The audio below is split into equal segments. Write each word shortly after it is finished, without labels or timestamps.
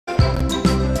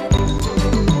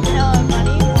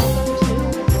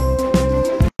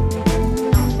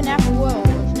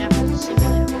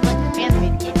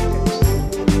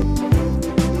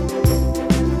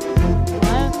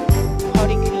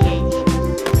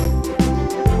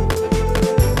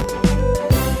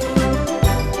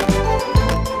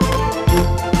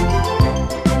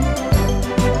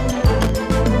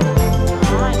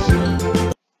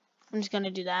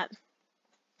gonna do that.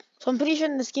 So I'm pretty sure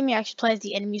in this game you actually play as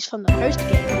the enemies from the first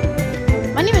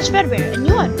game. My name is Fredbear, and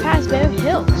you are in Fazbear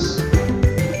Hills.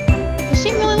 You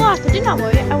seem really lost, but do not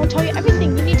worry. I will tell you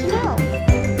everything you need to know.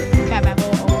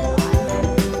 Crabapple, oh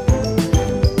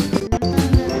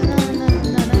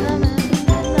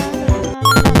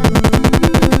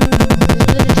This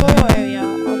is the tutorial area.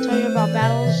 I'll tell you about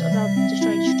battles, about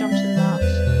destroying stumps and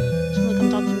rocks. Someone come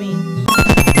talk to me.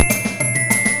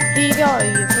 Here you go,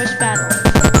 your first battle.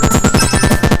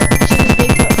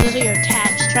 Those are your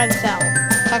attacks. Try this out.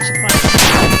 Toxic Punch.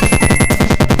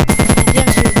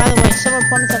 By the way, some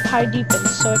opponents have high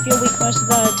defense, so if you're weak, most of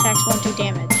the attacks won't do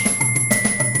damage.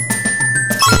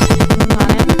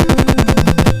 Got it.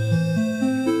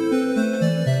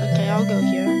 Okay, I'll go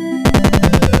here.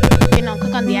 Okay, now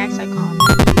click on the axe icon.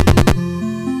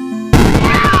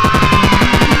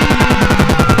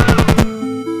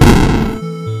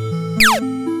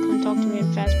 Come talk to me in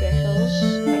Fazbear Hills.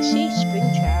 I see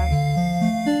Springtrap.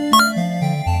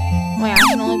 Wait, I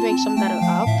can only break some that are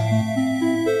up.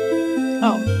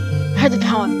 Oh, I had to go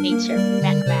on nature,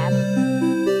 Mac Map.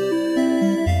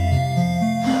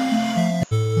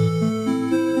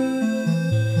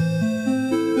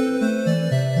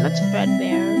 That's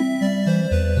Fredbear.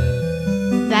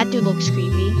 That dude looks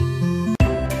creepy.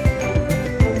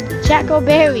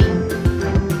 Jackoberry.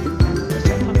 Let's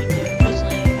start coming through.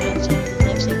 Personally, I had some of the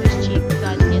lifesavers cheap. We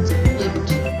gotta get some loot.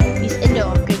 These Indo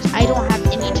upgrades, I don't have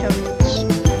any tokens.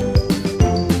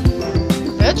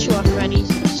 Virtual Freddy,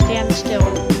 stand still.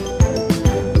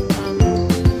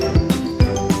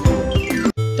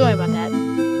 Don't worry about that.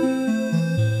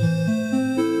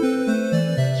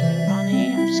 Spring Bonnie,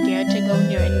 I'm scared to go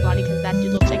near anybody because that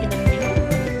dude looks like an enemy.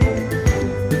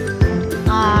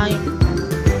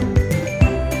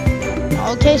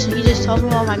 Okay, so he just tells me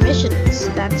all my missions.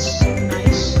 That's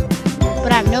nice.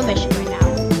 But I have no mission right now.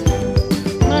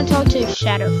 I'm gonna talk to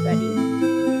Shadow Freddy.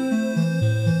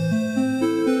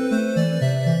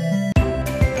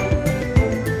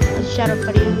 Shadow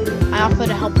Freddy, I offer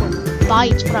to help with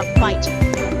bites. What up, bites?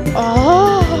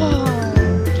 Oh,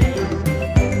 okay.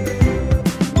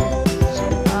 So,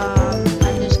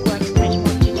 underscore exclamation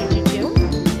mark 2222.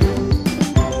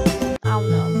 I don't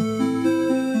know.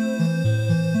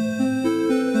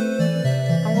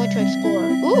 I'm going to explore.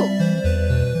 Ooh.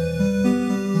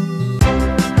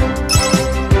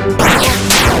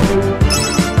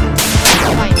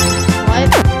 Bite. What?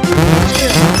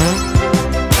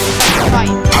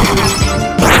 Bite.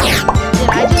 Did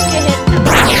I just get hit?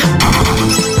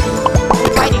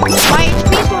 Fighting. My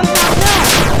HP's going down now.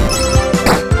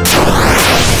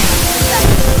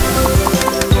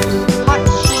 Hot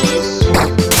cheese.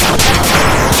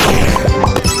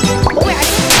 Oh wait, I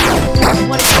didn't.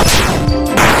 What is it?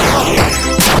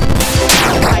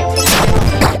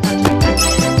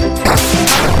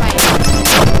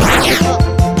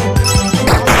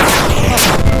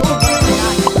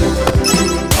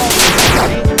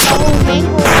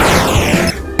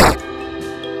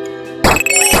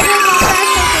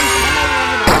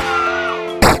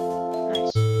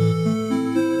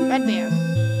 Fredbear,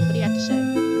 what do you have to say?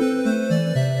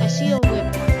 I see a whip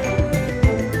on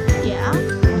there. Yeah,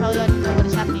 probably don't know what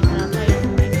is happening, but I'll tell you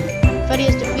anyway. Freddy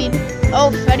has defeated.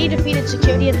 Oh, Freddy defeated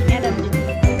security at the end of it.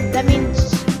 That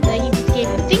means that he gave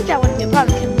me think that wouldn't be a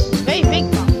problem because this is a very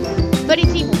big problem.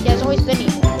 Freddy's evil. He has always been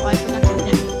evil. Oh, I forgot to do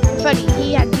that. Freddy,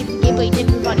 he had beat the game, but he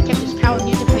didn't move on. He kept his power and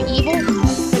used it for evil.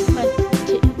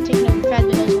 Taking over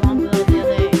Fazbear Hills along with all the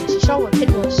other areas. He saw what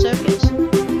Pitbull circus.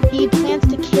 He plans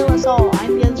to kill us all.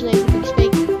 I'm the other lady who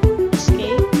escape.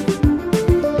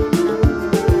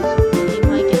 He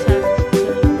might get tired of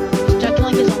start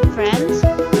killing his own friends.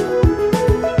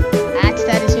 Axe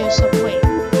that is here some wait.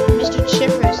 Mr.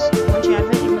 Chippers, once you have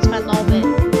it, you must find all of it.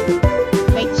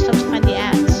 Make the stuff to find the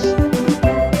axe.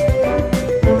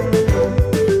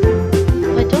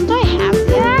 But don't I have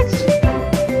the axe?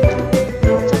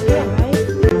 It's up here, right?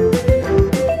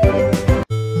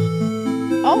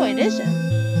 Oh, it isn't.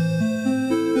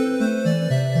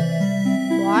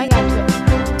 Well, I got to it.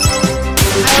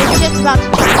 I was just about to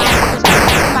jump out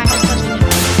because my head touched it.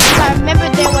 If I remember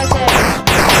there was a...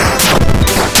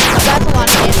 That's a lot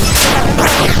of damage. Because I remember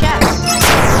there was a chest.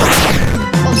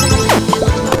 Oh, someone just did.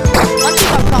 Let's go. Let's see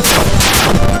how probably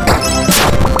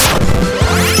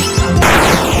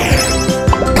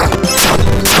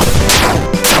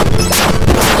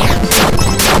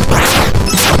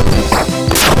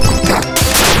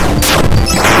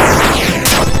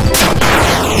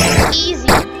easy.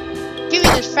 Give me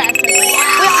this fat thing. Wait,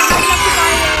 I have enough to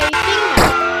buy a thing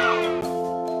now.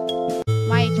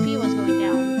 My HP was going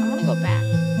down. I'm gonna go back.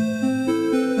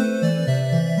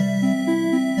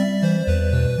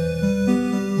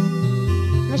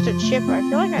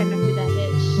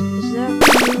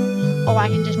 I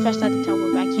can just press that to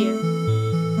teleport back here.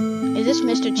 Is this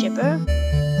Mr. Chipper?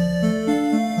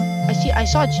 I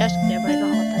saw a chest up there, but I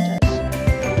don't know what that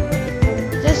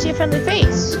does. Does see a friendly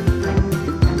face?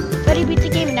 Freddy beat the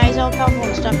game, and now he's all powerful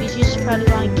and stuff. He's just proud of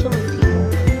going killing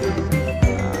people.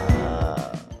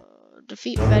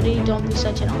 Defeat Freddy, don't be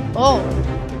such an oh.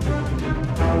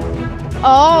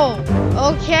 Oh,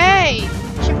 okay.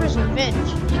 Chipper's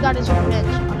revenge. He got his revenge.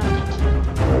 Oh no, he didn't.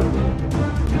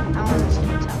 I don't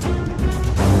understand what's happening.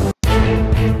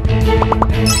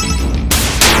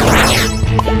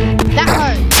 That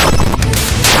hurt.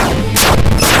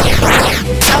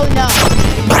 Oh no.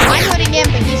 I'm hurting him,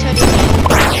 but he's hurting me.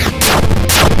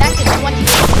 That did 20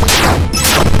 damage.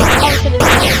 Oh, should have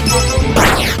done it. I don't want to do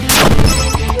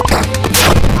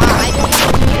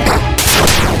that.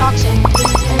 Toxic.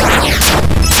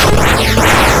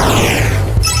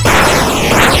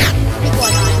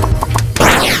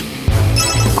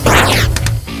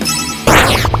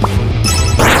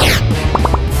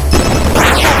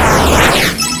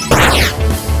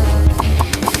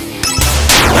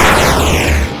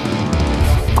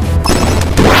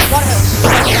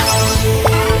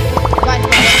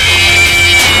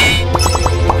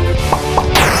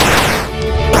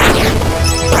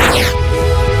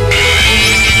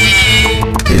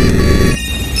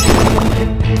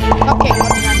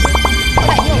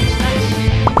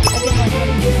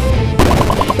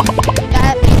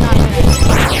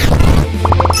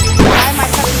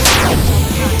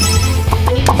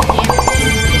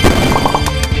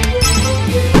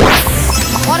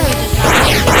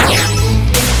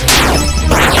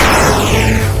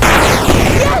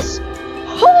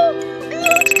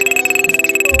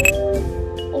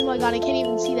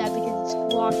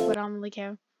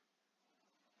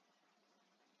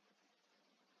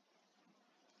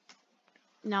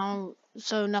 Now,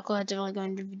 so Knucklehead's definitely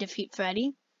going to defeat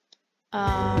Freddy.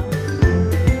 Oh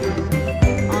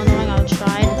no, I gotta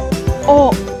try.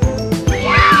 Oh! I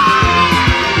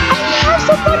have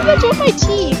somebody to join my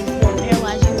team!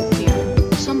 Paralyze you with fear.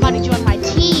 Somebody join my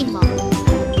team!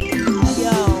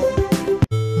 Yo.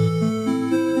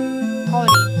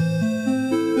 Party.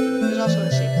 There's also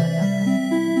a safe one down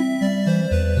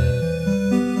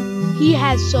there. He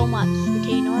has so much.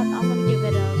 Okay, you know what? I'm gonna give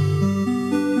it a...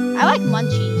 I like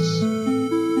munchies.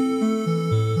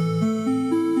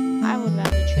 I would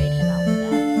rather trade him out with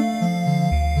that.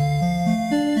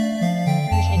 I'm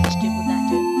gonna trade this dude with that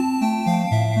dude.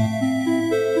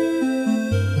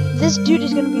 This dude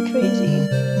is gonna be crazy.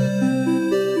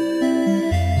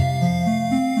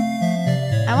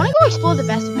 I wanna go explore the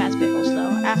best of Pat's pickles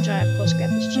though, after I of course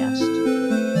grab this chest.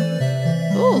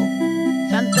 Ooh.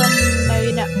 Phantom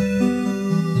Marina.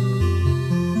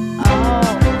 Oh.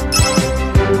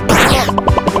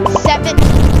 17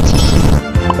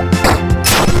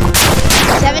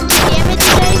 damage today?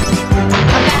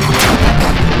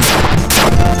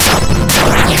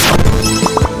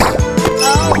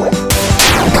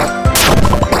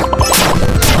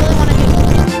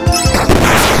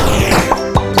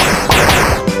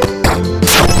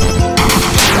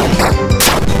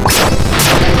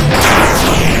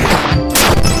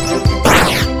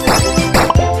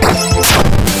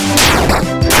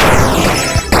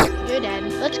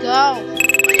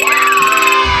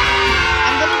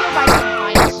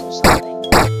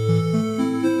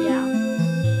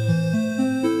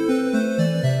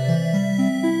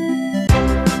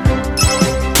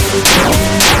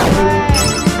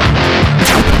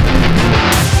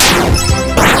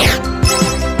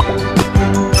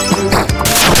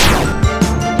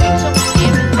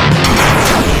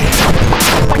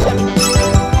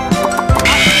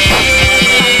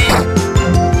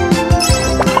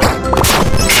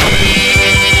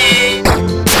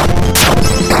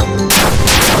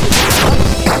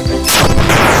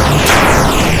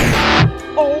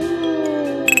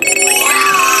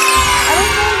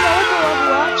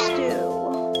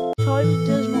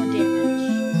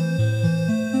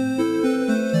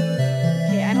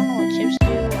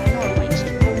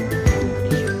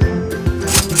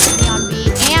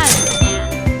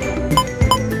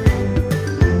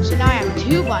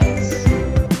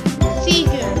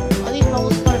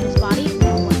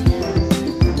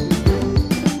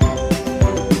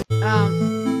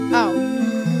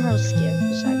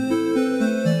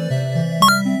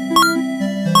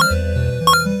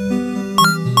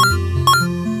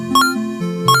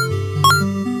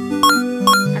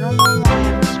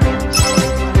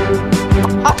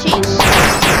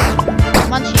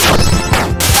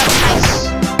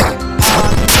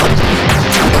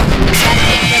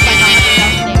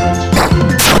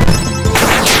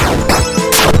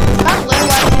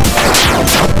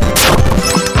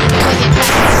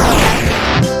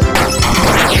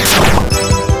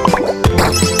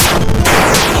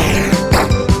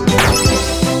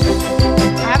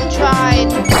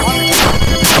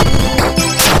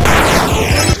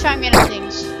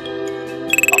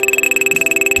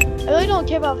 really don't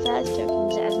care about fast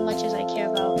tokens as much as I care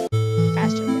about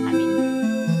fast tokens. I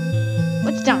mean,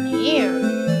 what's down here?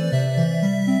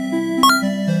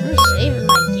 I'm saving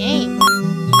my game.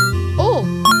 Oh!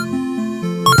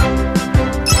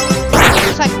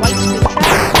 It's like white spoon trap.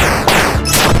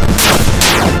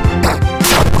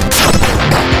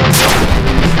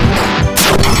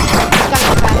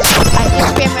 I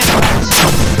just spam my friends.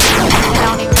 And I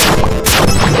don't even know what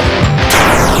they do.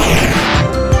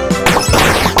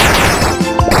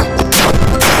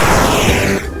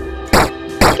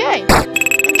 Okay.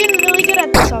 I'm getting really good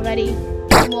at this already.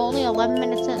 I'm only 11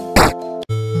 minutes in.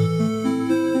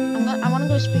 I want to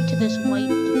go speak to this white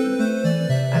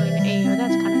dude. I mean, AO,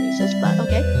 that's kind of racist, but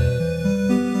okay.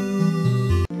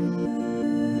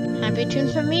 Happy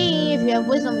tunes for me. If you have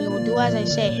wisdom, you will do as I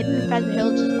say. Hidden Phasma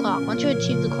Hills is the clock. Once you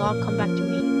achieve the clock, come back to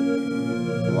me.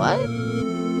 What?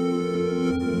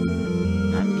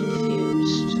 I'm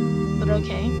confused. But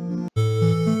okay.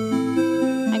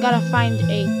 I gotta find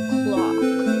a clock.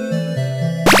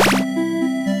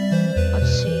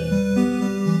 Let's see.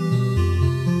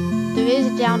 There is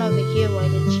down over here where I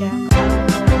did check. I don't know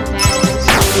what that is.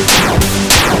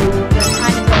 But I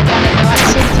kind of want to know at the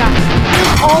same time.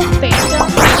 It's all phantom.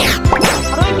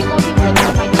 How do I get more people to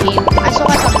join my team? I saw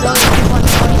like a billion people on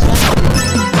 27.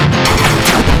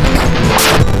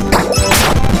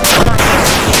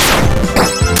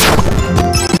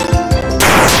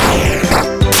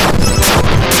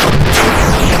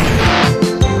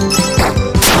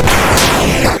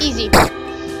 Easy.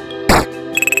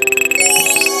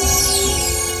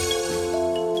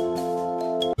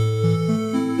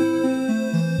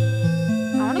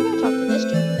 I want to go talk to this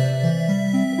dude.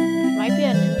 It might be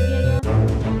an enemy again.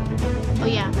 Oh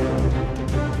yeah.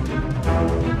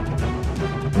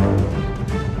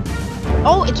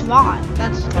 Oh, it's Vaughn.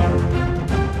 That's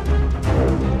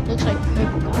looks like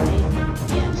purple guy.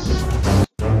 Yes.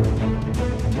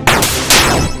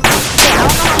 Okay, I don't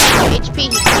know how much HP he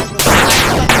has, but I'm just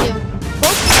going to do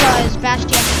both because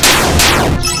Bastion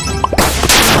person.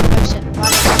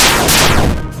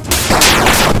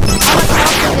 How much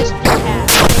health does this dude have?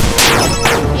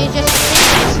 He's just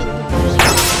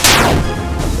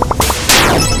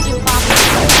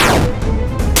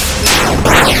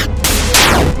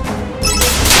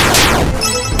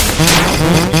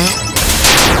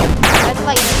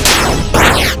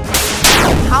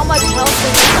how much health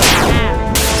does this man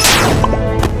have? He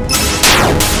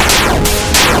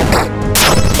has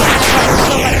like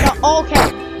so much health. Oh, okay.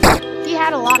 He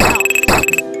had a lot of health.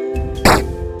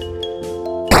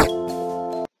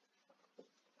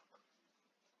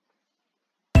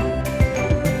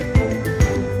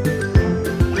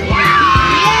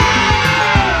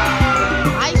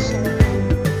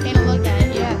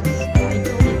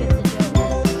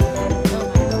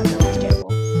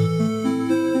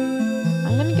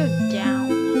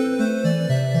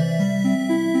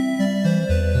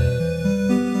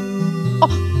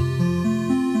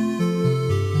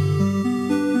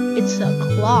 It's a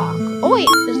clock. Oh wait,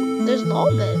 there's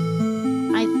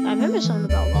Lolbin. I remember something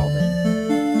about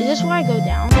Lolbin. Is this where I go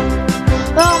down?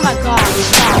 Oh my god,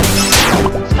 stop.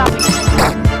 Stop it.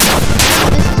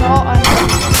 This is all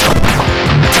unnecessary.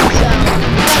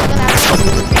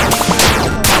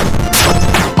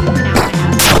 So, I'm gonna have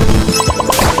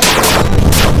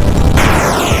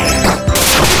to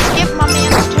skip my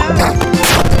man's turn.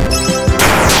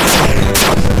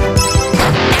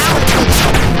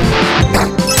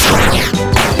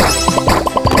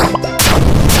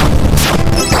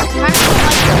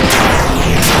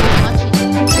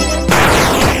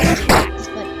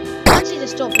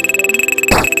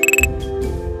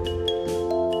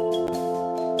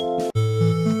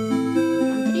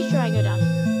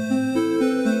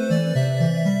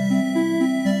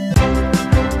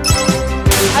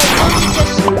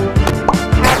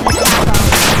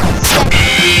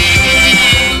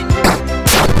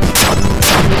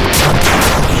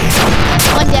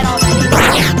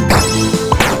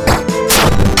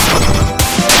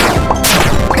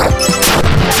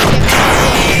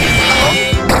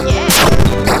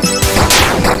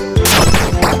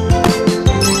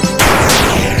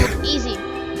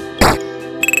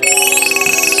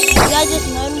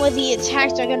 The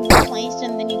attacks are going to be placed,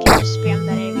 and then you can just spam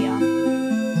that area.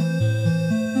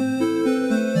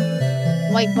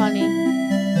 White bunny.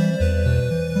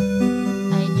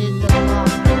 I did the block.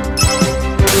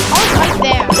 I was right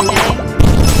there, okay?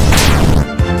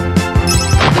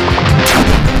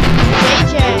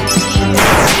 JJ, I see you.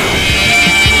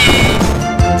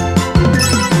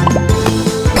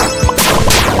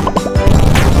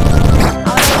 I don't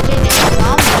know what JJ's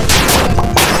mom does.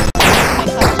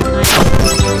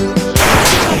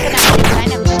 I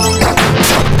never saw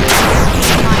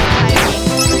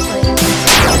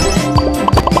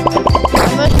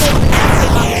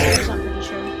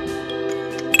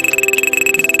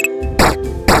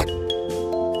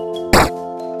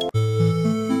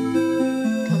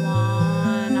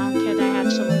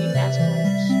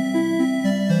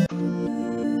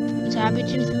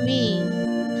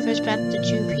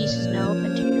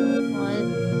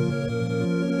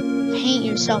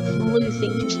myself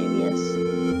losing too serious.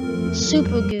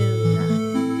 Super Goon.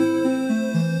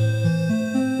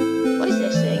 What is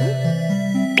this thing?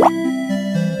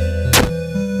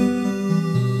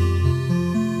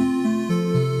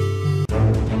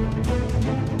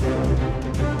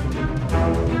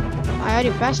 I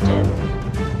already pressed it.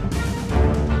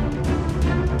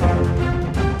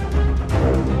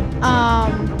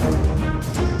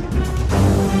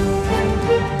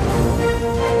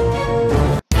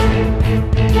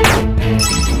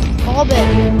 Bulbit.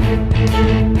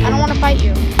 I don't want to fight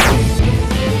you.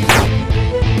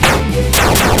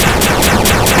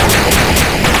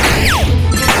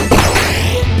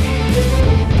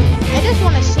 I just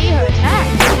want to see her attack.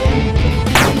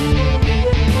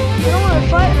 I don't want to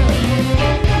fight her.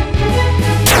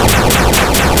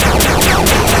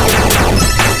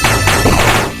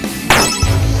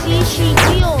 See, she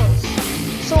heals.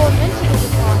 So invincible is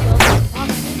possible.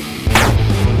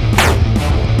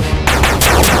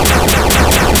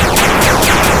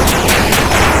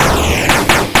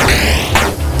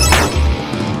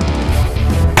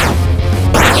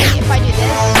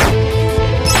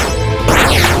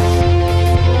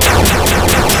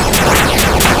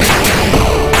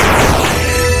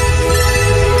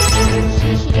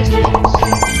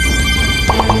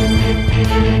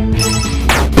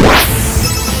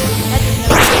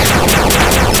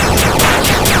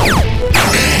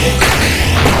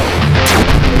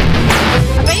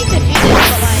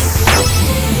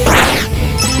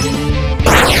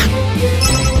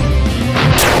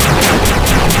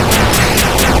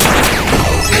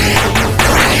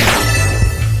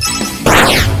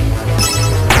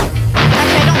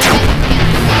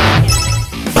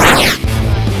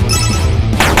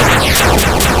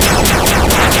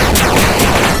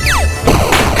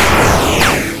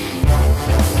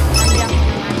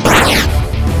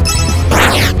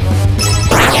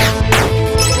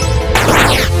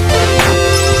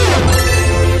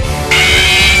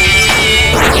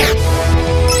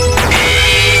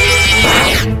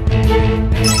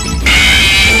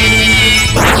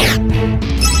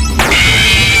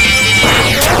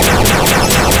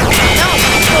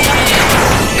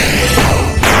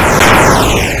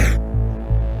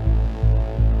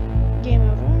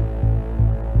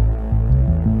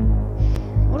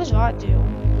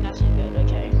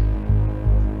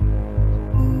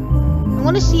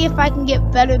 If I can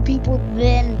get better people,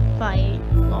 then fight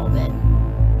a little bit.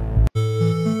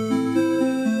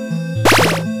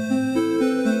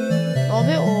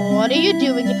 What are you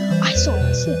doing? I saw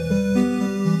this.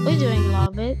 What are you doing,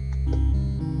 Lobbit?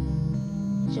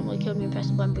 Simply killed me and pressed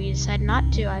the button, but you decided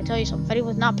not to. I tell you something. Freddy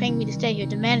was not paying me to stay here.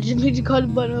 Demanded me to call the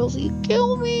button, or else he'd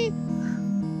kill me.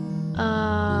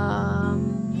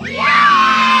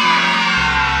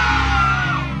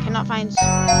 Cannot find.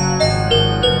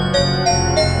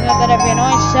 That every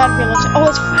annoyance sound looks. Oh,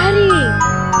 it's Freddy!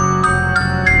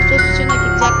 It's supposed to seem like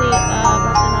exactly about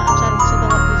the not outside of the single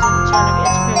up who's in the front of you.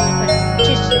 It's fairly different.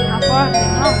 Jesus, how far have they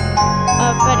come?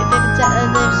 Freddy, they've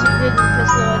secreted the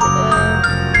pistol and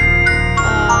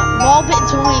Wallbit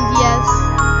joined, yes.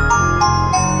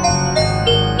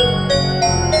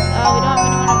 We don't have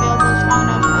anyone available strong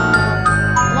enough.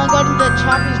 I'm gonna go to the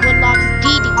Choppy's Woodlocks.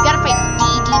 DD. We gotta fight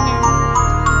DD now.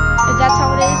 If that's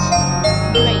how it is.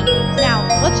 Great. Now,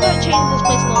 let's start changing this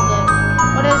place a little bit.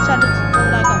 What is that?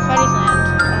 What I got? Freddy's Land.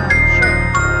 Sure.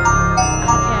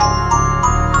 Okay.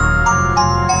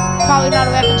 Probably not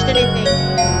a reference to anything.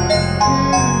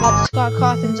 But Scott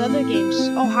Cawthon's other games.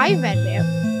 Oh, hi, Red Bear.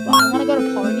 Well, I want to go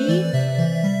to party.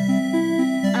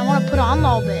 And I want to put on a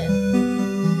little bit.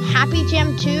 Happy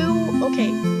Jam 2?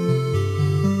 Okay.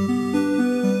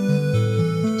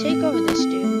 Take over this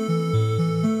dude.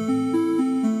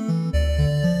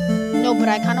 No, but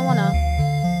I kind of want to.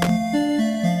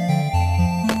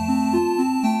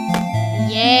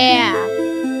 Yeah.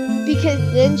 Because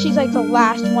then she's like the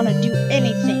last one to do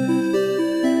anything.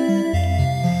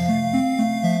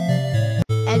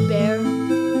 Ed Bear.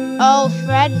 Oh,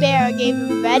 Fred Bear gave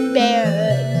him Red Bear.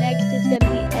 Next is going to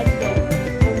be Ed Bear.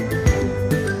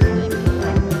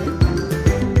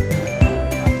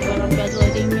 I'm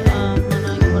congratulating.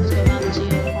 What is going on to you?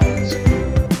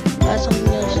 That's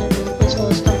something else. This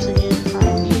whole stuff's in you.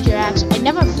 Use your axe. I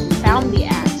never found the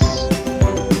axe.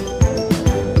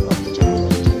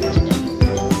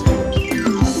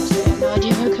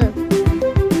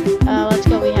 Let's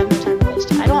go. We have no time to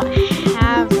waste. I don't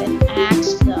have an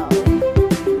axe though.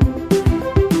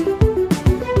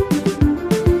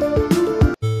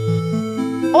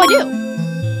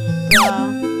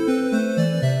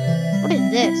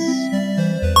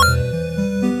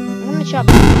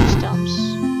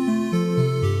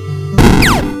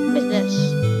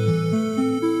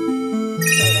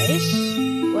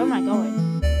 Where am I going?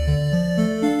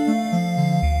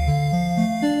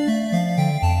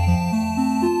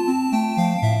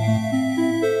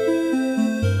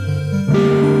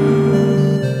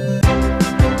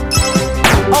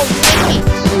 Oh, wait.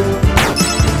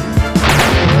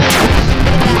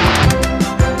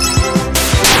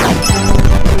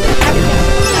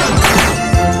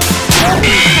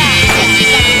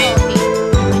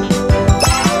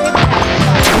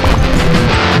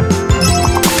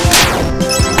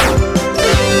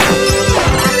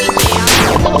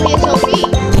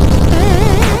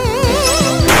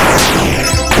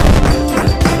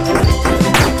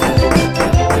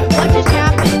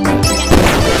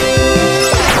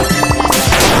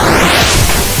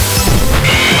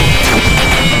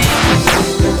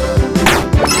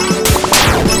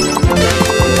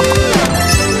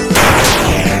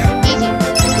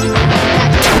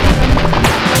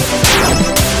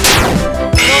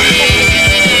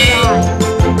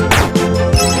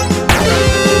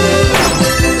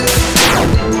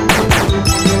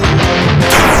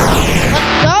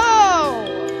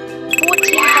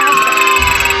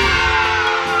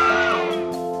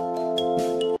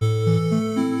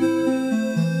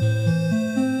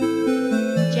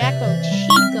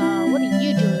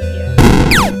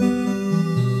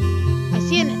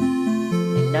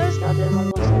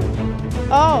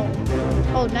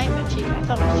 Oh, Nightmare Chica. I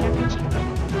thought it was Shadow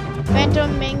Chica.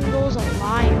 Phantom Mangle's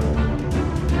alive.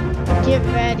 Get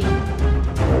ready.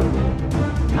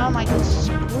 Oh my god,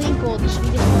 Sprinkle, the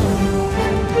sweetest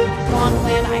land.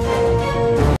 Fawnland, I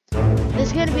hope. This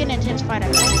is gonna be an intense fight, I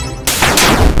bet.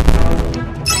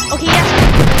 Okay, yes.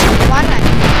 Why did I?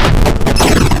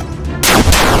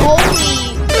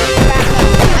 Holy crap.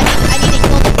 I need to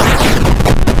kill the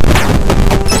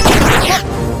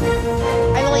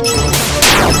I really need to kill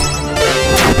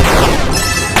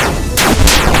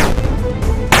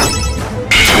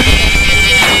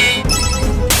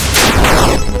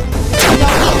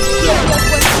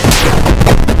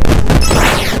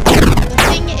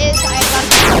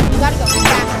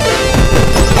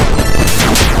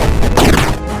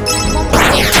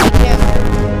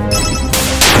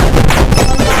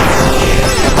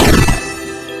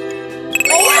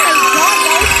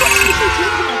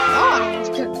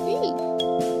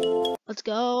Let's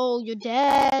go, you're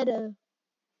dead.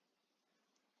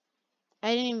 I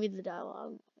didn't even read the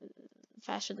dialogue.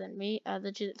 Faster than me.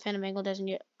 The Phantom Mangle doesn't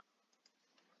yet.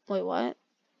 Wait, what?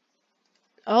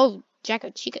 Oh, Jacko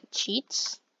Chica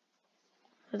cheats?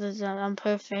 This is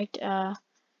unperfect.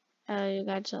 You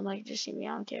guys don't like to see me.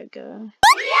 I don't care. Go.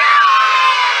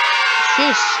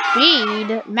 Sheer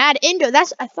speed. Mad Indo.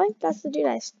 I think that's the dude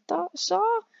I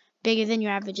saw. Bigger than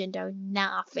your average Indo.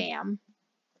 Nah, fam.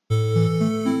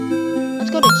 Let's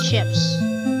go to Chips.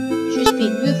 Sheer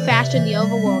speed. Move faster in the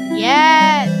overworld.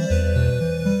 Yes!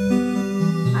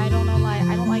 I don't know why.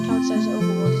 I don't like how it says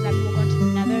overworld. Does that mean we're going to the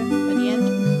nether by the end?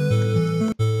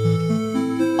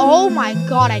 Oh my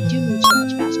god, I do move so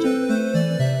much faster.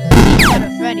 He's better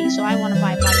Freddy, so I want to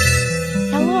buy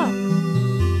bikes. Now look.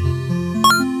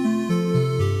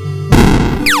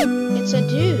 It's a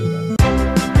dude.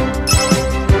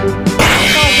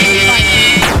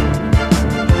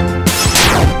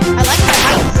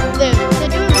 They're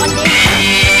doing one day.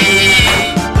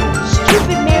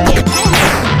 Stupid marionette.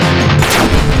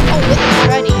 Oh, with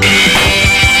Freddy.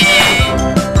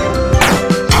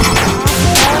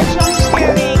 Oh, jump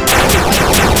scaring.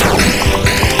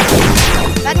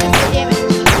 That did good damage.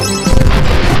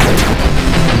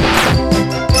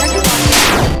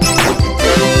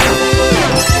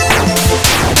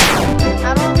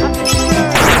 I'm pretty sure.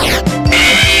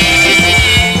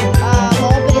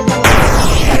 Morbid is the max.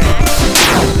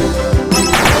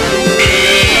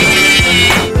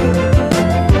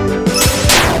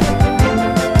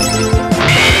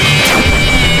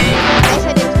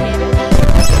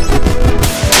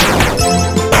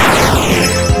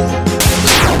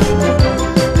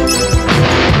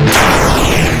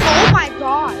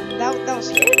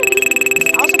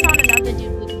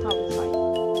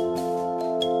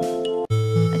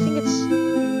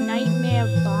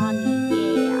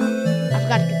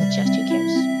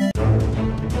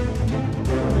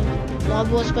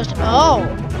 Was supposed to. Oh!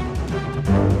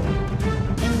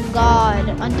 And God,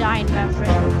 Undying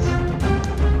reference.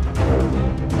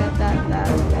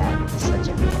 That's such a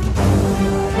good.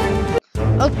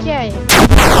 Okay.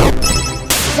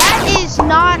 That is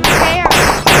not fair!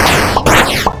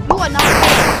 You are not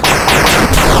fair!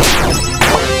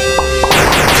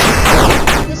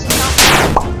 This is not fair.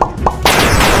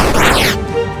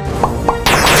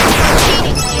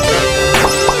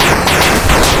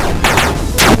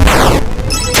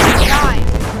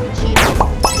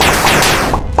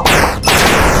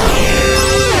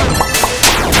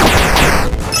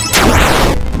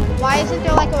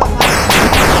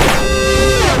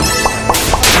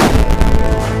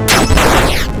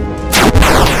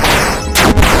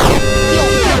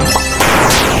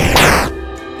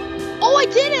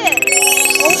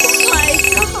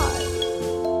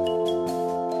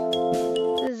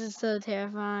 So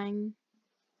terrifying.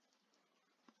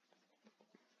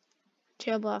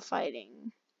 Terrible at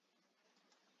fighting.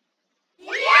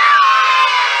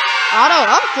 Auto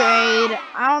upgrade?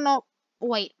 I don't know.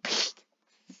 Wait.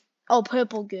 Oh,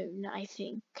 purple goon, I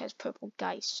think. Because purple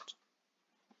geist.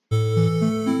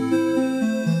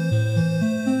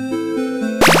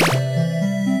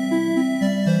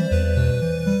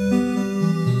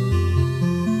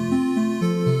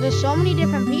 There's so many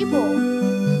different people.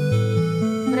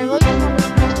 But I really just want to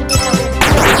investigate that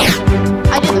weird.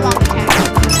 I did the wrong attack.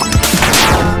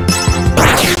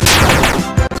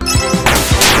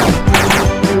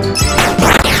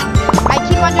 I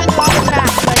keep on doing the wrong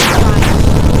attack, but it's fine.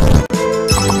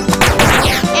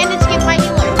 And it skipped my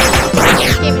healer.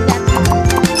 This game is that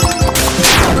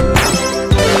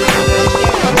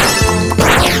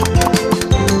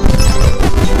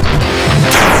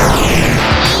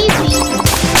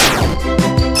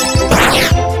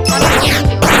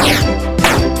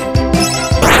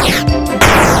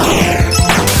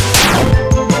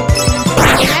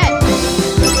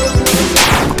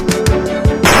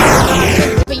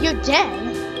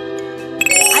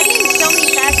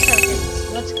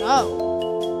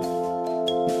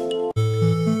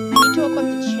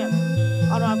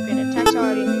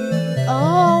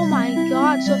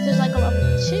so if there's like a level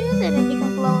 2, then it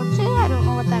becomes a level 2. I don't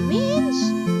know what that means.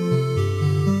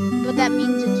 But that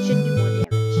means it should do more damage.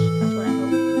 That's what I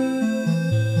hope.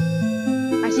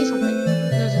 I see something.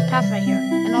 There's a path right here.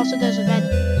 And also there's a red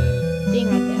thing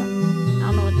right there. I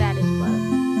don't know what that is, but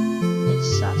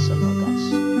it's some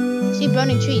guess. I see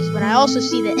burning trees, but I also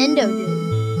see the Endo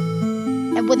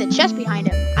dude. And with a chest behind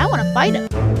him. I want to fight him.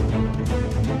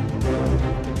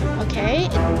 Okay.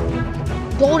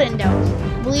 Gold Endo.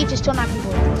 Believe is still not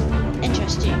complete.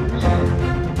 Interesting.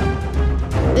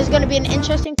 This is going to be an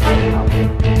interesting fight. No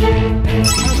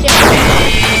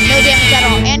damage at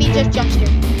all. And he just jump scared.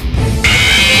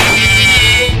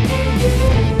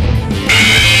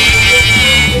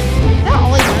 That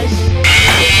all he does.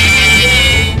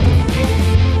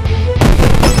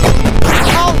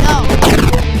 Oh no.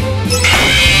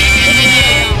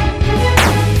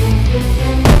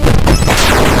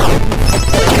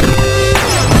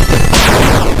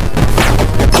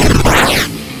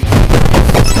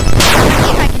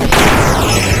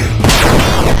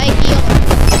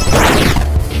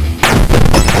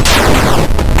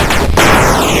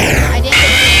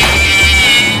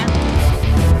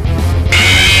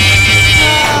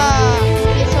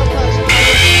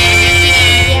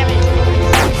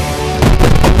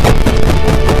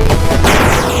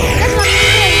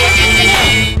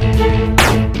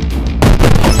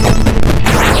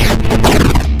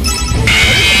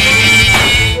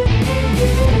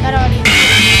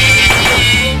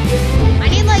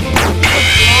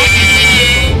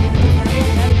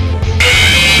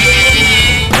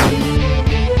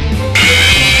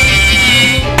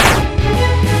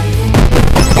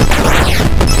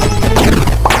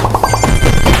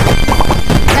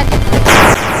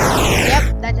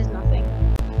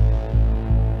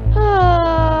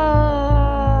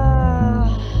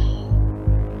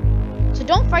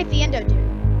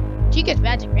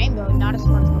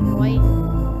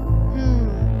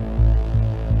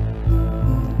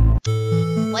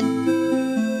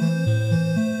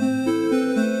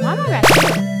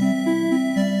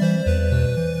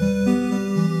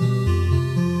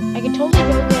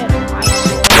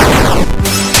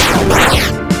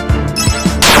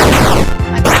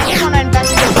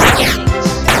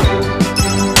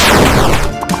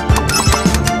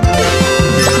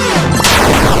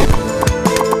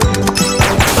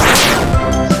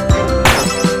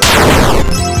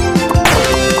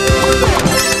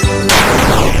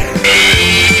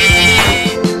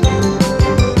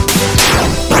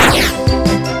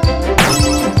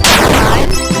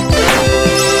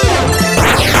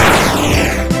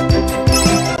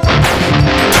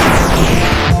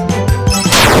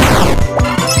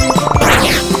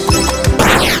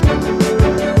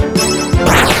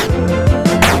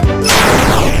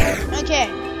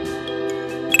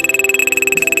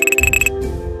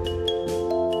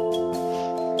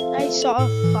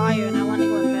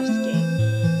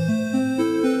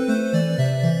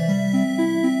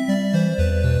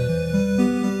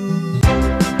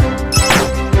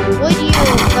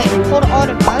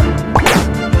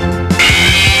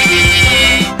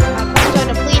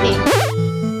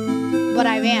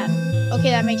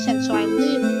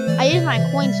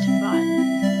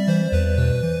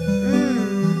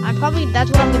 That's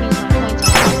what I'm gonna use my points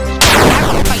on.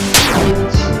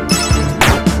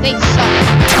 They suck.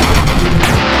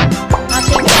 Not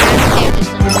taking damage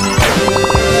just now.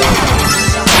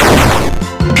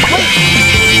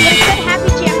 Wait,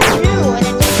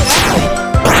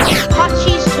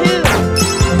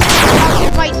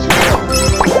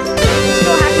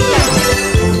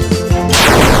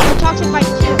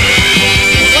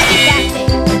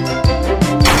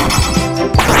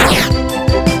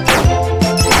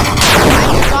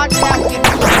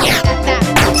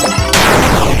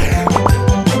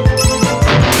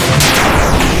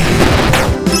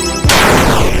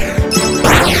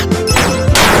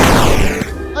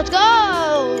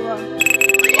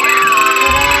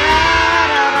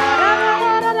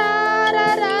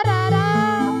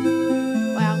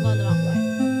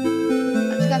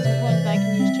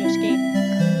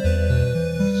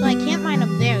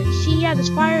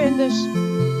 there's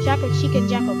Jacko Chica and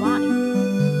Jacko Bonnie.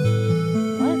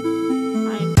 What?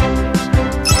 I wanna fight these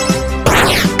things.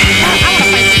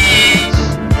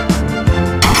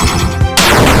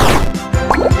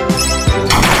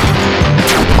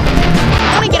 I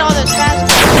wanna get all those fast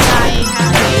ones that I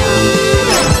have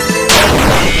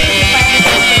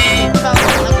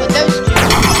like with those two.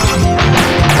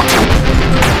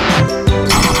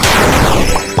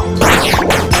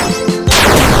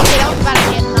 Okay, that was about a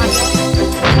hit, not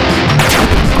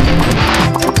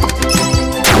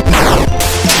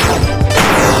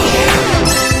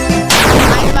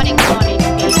I'm running on it.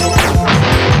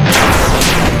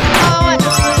 Oh, I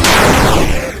know.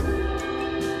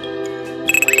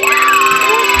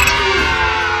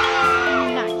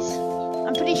 Nice.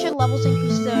 I'm pretty sure levels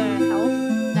increase their health.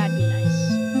 That'd be nice.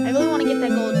 I really want to get that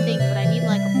gold thing, but I need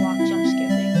like a block jump scare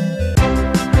thing.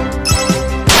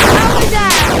 How was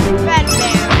that? Red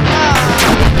bear.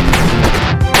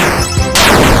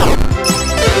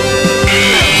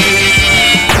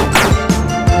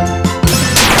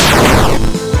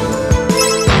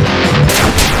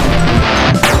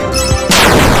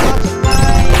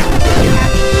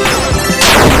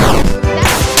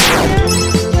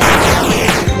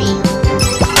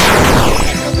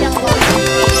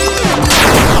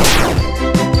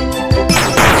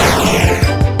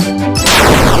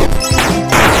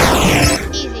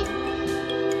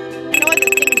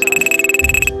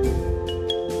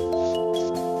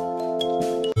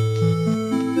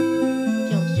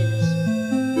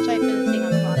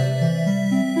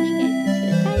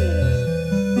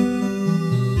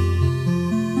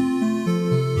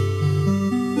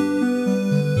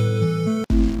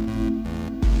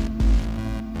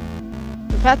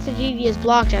 The path to GD is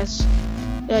blocked as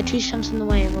tree stumps in the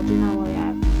way. We'll do not worry, I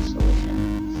have a solution.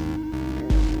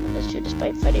 This too,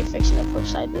 despite Freddy fixing the flip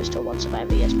side, there's still one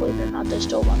survivor. Yes, believe it or not, there's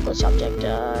still one glitch object.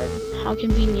 How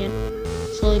convenient.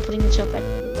 Slowly putting itself back in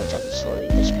the glitch object, slowly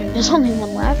disappearing. There's only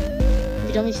one left. If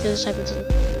you don't meet the other side of the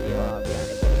video, I'll be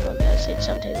unable to plug that state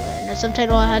subtitle. And the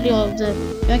subtitle I had, you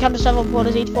encounter several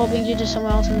portals, each portal brings you to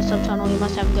somewhere else in the subtunnel. You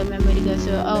must have a good memory to go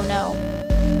through it. Oh no.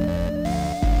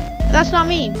 That's not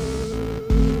me.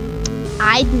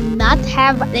 I do not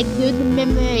have a good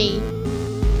memory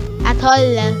at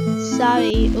all.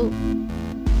 Sorry. Ooh.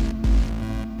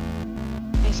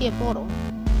 I see a portal.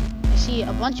 I see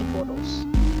a bunch of portals.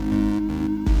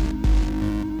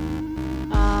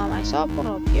 I saw a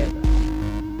portal up here though.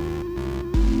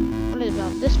 What is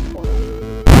about this portal?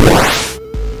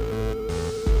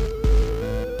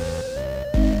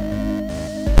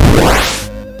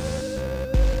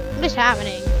 What is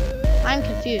happening? I'm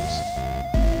confused.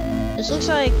 This looks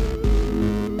like...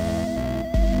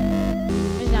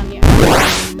 What's down here?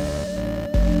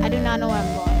 I do not know where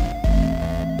I'm going.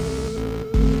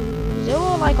 Is there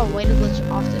like a way to glitch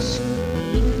off the screen?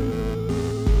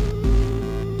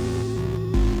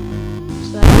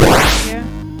 So that's here.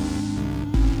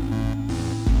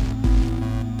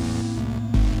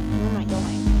 Where am I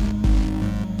going?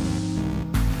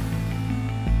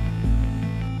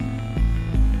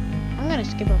 I'm gonna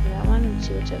skip over that one and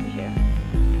see what's over here.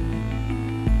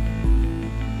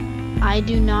 I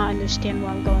do not understand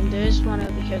where I'm going. There's one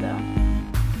over here though.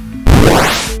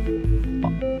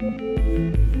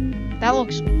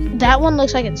 That one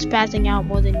looks like it's spazzing out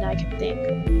more than I can think.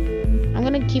 I'm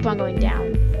gonna keep on going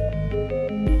down.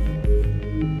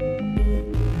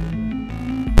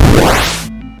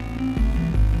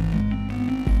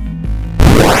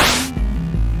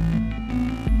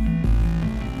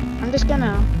 I'm just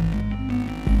gonna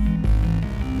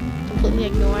completely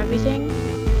ignore everything.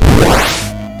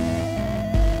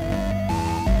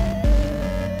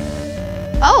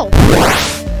 Oh!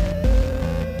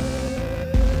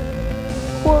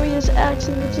 Corey is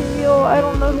axing the material. I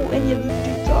don't know who any of the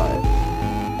dudes are.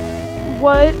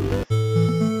 What?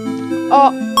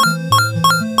 Oh.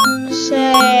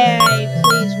 Say,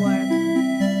 please work.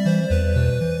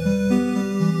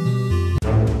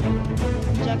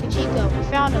 Jacko Chico, we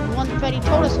found him. The one Freddy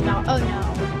told us about. Oh no.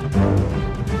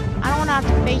 I don't want to have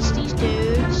to face these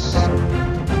dudes.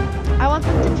 I want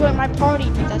them to join my party,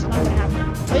 but that's not gonna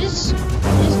happen. What is the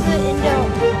Indo?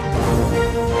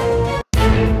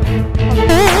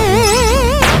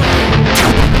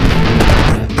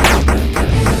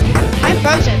 I'm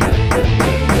frozen.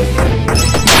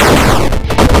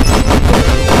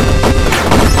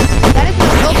 That is the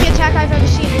most OP attack I've ever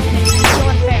seen. It's so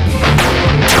unfair.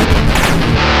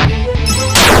 Can I have that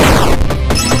attack?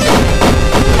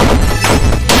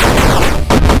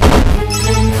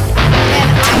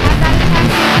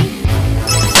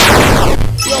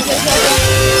 Yo.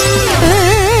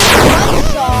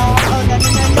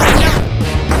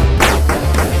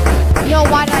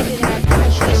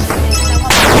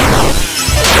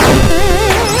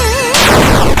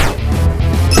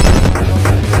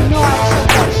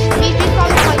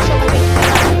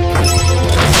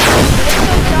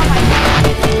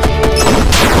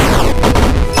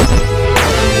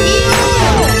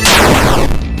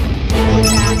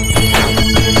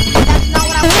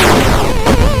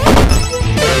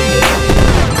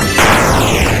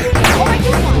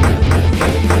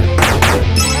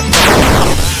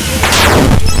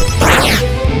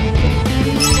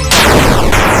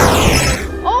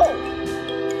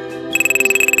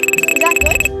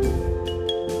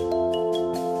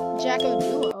 Jacko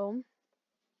Duo.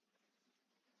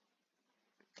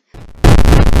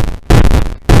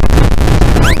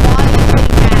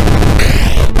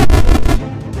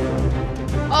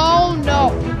 Oh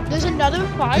no! There's another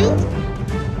fight?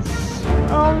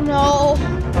 Oh no!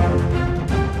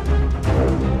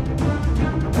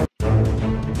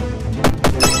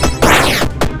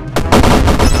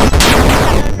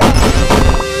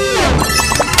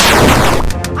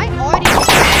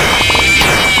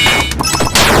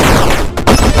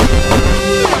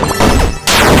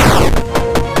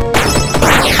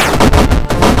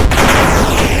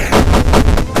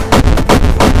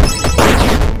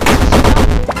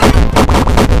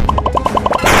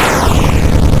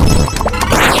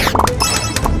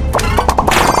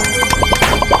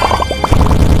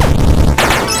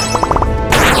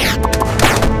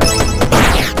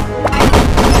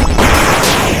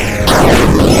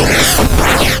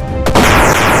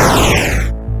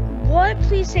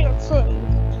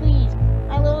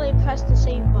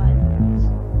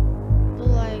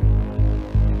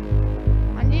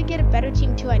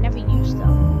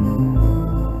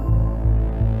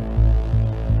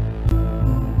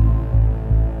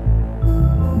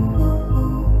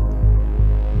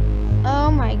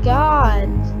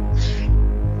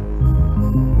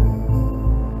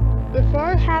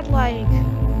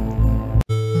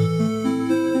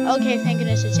 Okay, thank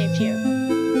goodness it saved here.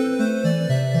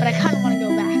 But I kind of want to go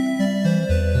back.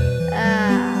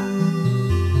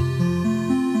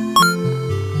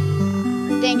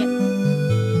 Dang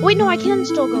it. Wait, no, I can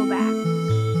still go back.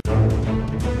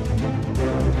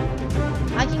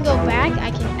 I can go back,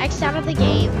 I can X out of the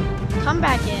game, come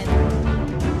back in.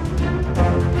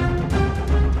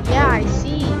 Yeah, I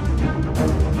see.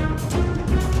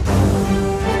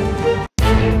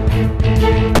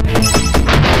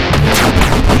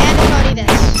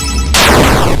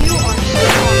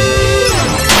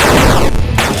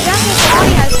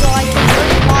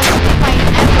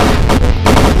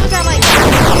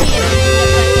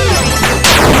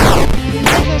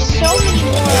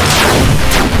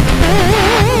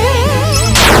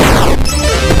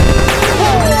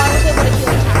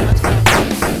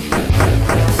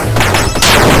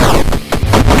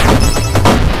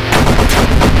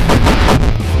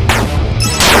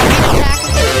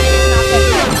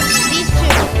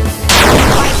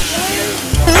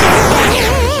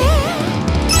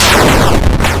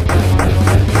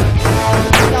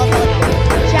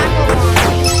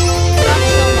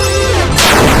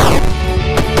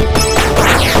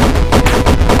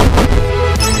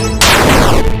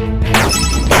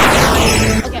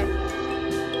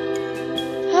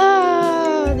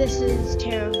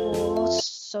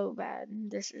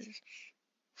 This is...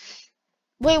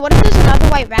 Wait, what if there's another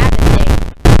white rabbit thing?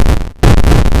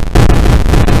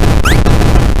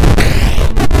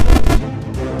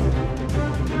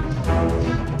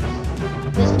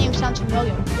 This name sounds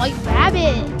familiar. White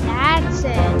rabbit! That's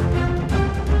it!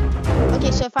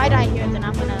 Okay, so if I die here, then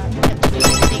I'm gonna have to do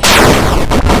anything else.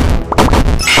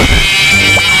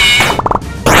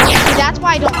 See, that's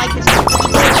why I don't like this game.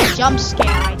 It's a jump scare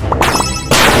right there.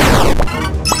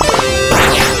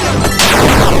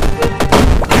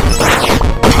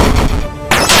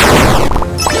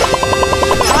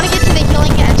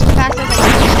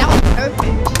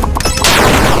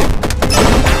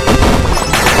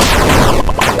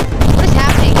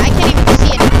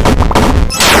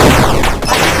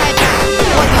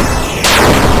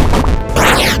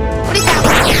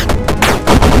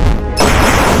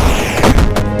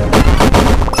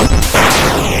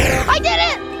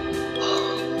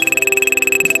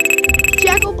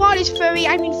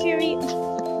 Fury.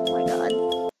 Oh my god.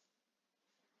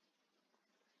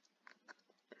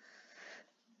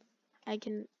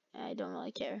 I don't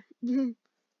really care.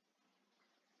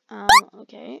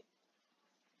 Okay.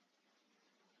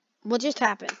 What just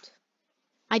happened?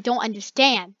 I don't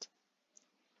understand.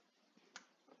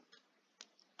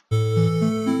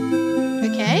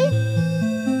 Okay.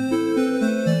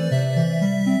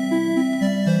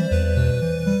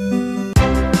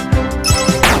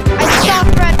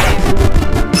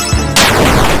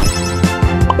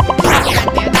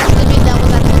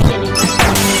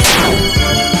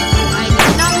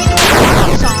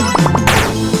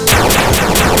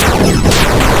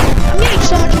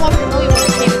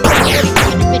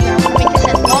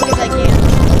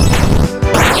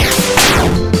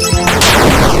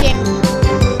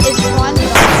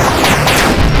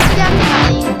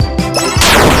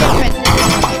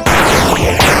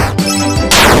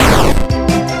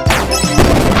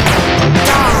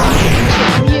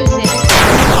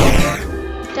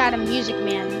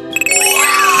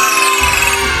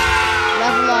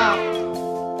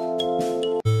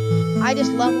 I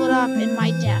just leveled up in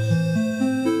my death.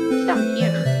 What's down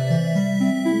here?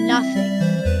 Nothing.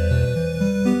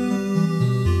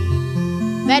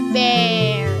 Red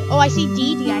bear. Oh, I see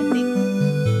Dee Dee, I think.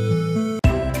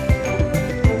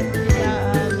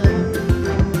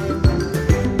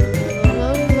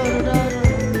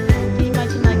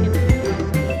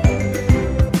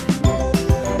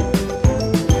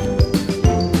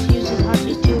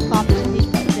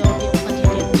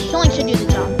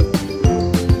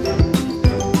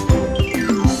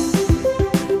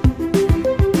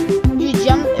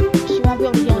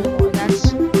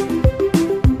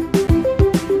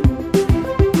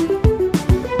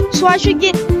 So I should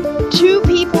get 2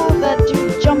 people that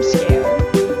do jump scare.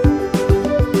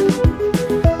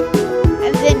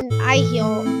 And then I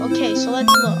heal. Okay, so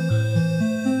let's look.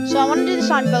 So I want to do this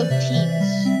on both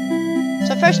teams.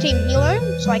 So first team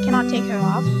healer, so I cannot take her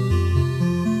off.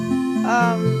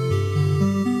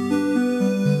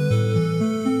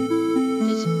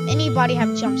 Does anybody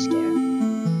have jump scare?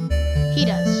 He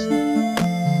does.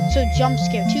 So jump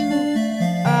scare 2.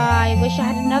 I wish I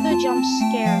had another jump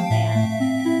scare, man.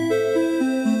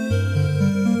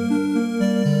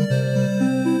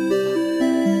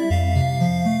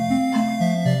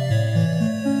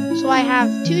 So I have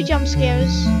 2 jump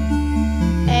scares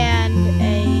and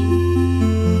a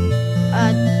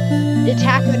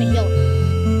attacker and a healer.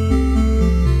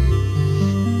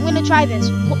 I'm gonna try this.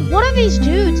 What are these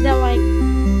dudes that like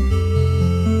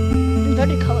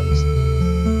inverted colors?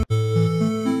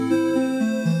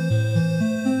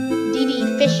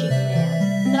 DD fishing man.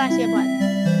 And then I see a button.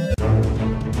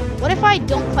 What if I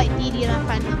don't fight DD and I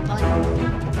find the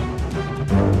button?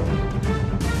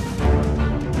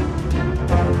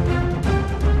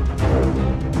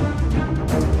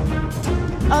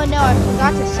 Oh no, I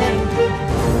forgot to say.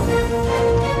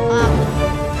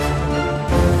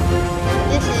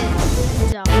 This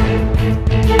is dumb.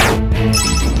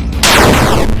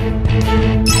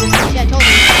 See, I told you.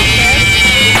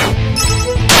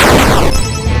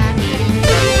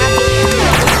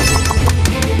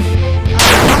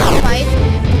 Fight.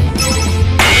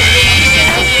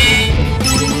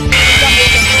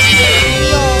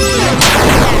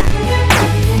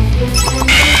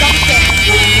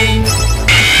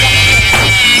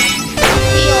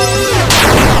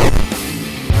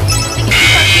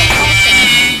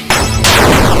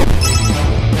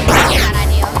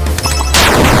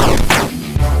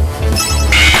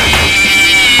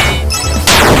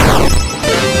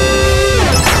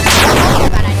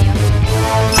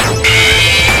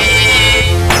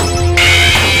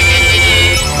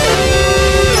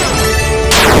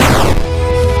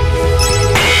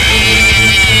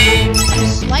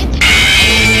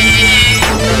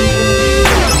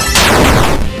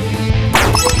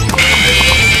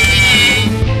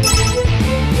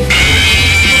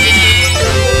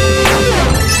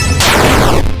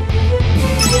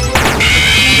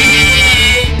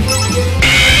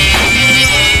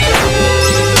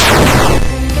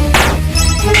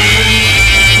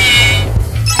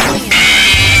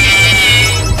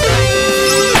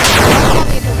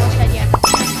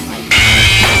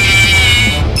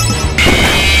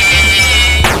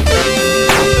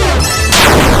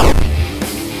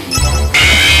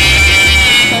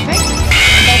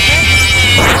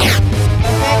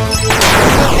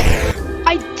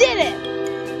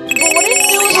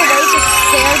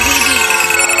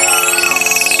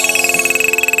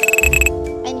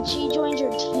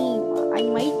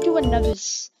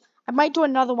 I might do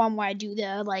another one where I do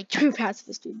the like true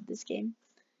pacifist in this game.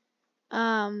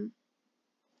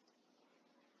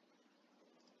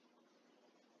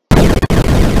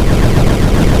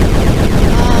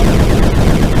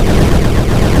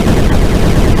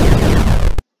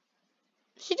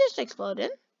 She just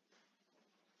exploded.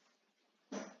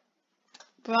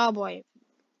 Browboy.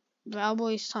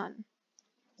 Browboy's son.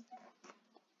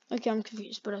 Okay, I'm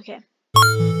confused, but okay.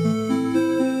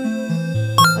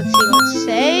 Let's see, let's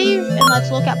save, and let's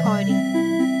look at party.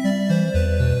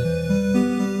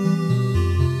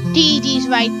 Dee Dee's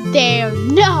right there.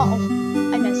 No!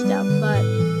 I messed up, but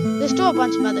there's still a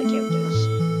bunch of other characters.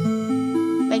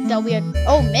 Like the weird...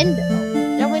 Oh, Mendo.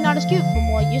 Definitely not as cute, but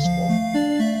more useful.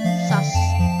 Sus.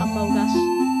 Among Us.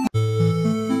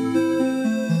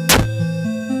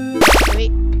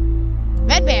 Wait.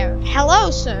 Red Bear.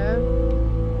 Hello, sir.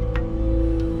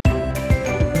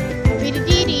 Defeated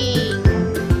Dee Dee.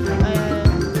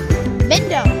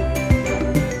 Mendo.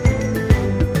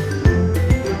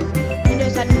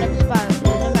 Mendo's had another spot.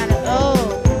 No matter. Oh.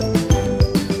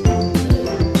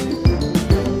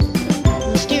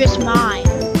 Mysterious Mind.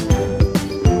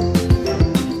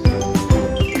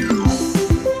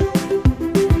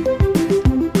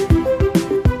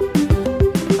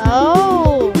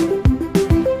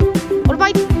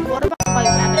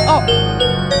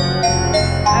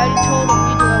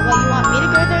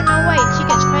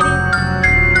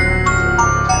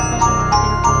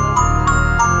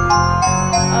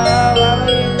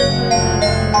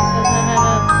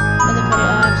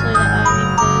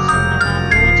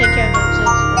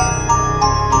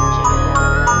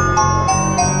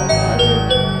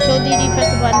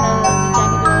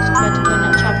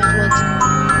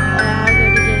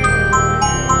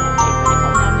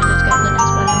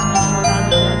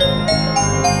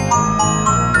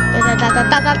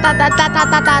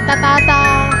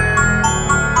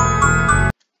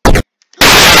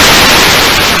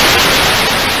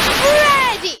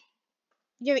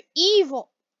 You're evil.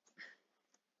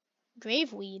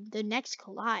 Graveweed, the next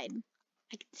collide.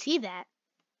 I can see that.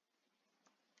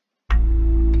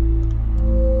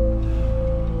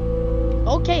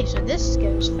 Okay, so this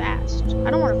goes fast. I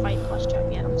don't want to fight Clutch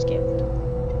Trap yet. I'm scared.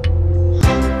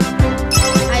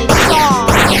 I saw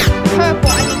purple.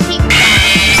 I mean pink.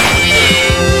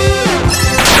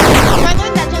 If I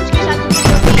learned that jump scare shot,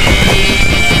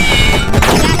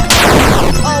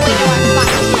 oh wait, no, I'm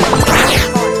fine.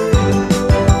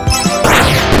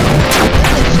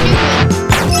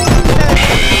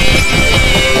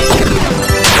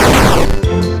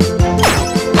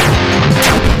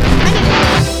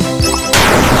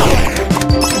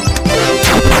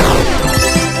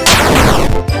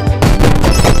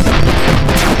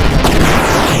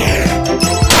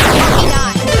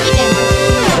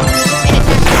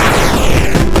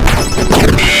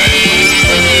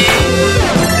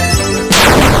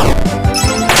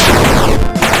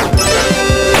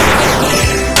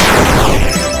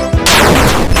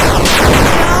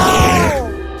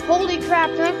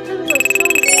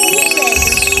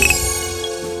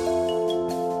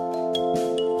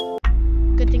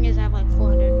 Good thing is I have like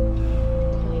 400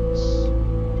 points.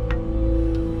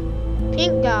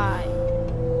 Pink guy.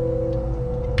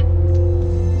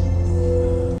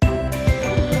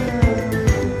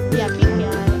 Yeah, pink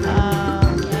guy.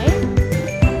 Okay.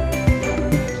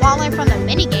 Falling from the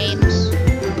mini games.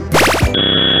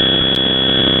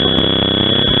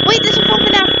 Wait, this is from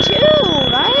FNaF 2,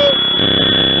 right?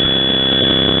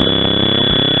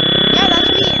 Yeah, that's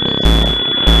me.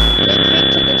 Take cake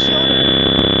to the children.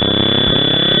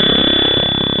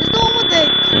 This is the one with the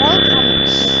car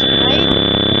comes, right?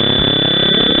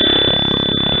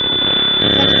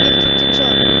 Freddy gave cake to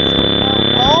children.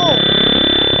 Oh!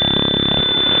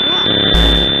 Yeah.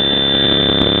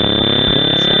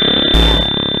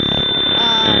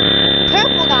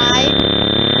 Purple guy.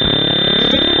 Is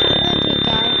different from the pink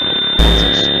guy. That's so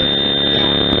spooky.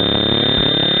 Yeah.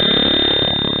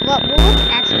 What will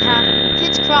actually happen?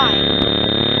 Kids crying.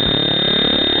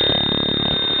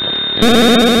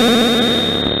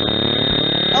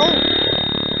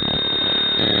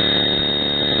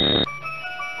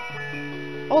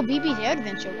 Oh, BB's Air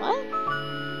Adventure, what?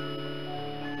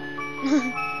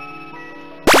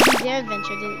 BB's Air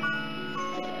Adventure did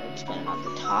explain on the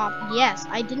top. Yes,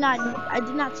 I did not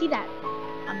see that,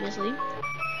 obviously.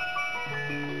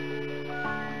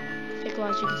 Pickle,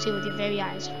 as you can see with your very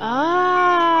eyes.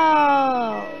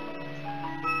 Oh!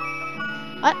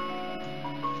 What?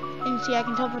 And you see, I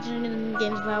can teleport into the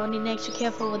games, but I will need extra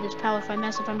careful with this power. If I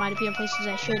mess up, I might appear in places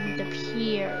I shouldn't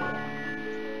appear.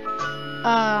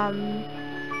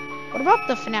 What about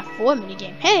the FNaF 4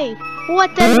 minigame? Hey,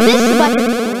 what does this button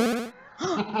do?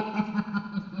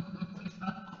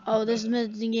 Oh, this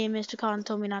minigame Mr. Collins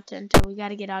told me not to enter. We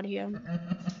gotta get out of here.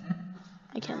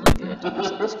 I can't leave you at the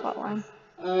rest of this plot line.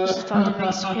 This is probably the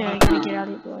next here. I gotta get out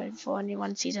of here before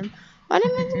anyone sees him. Wait a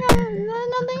minute, there's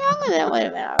nothing wrong with it. Wait a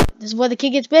minute. This is where the kid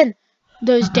gets been.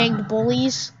 Those danged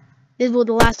bullies. This was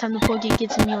the last time the poor kid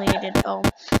gets humiliated. Oh.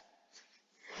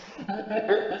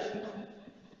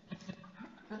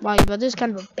 Wow, your brother's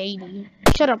kind of a baby.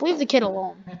 Shut up, leave the kid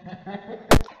alone.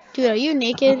 Dude, are you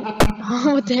naked?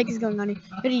 What the heck is going on here?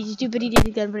 What are you stupid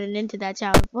idiot gonna put an end to that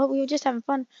child? Well, we were just having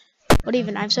fun. What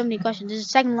even? I have so many questions. This is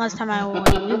the second last time I will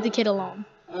warn you. Leave the kid alone.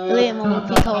 Really, what will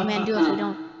pink colored man do if we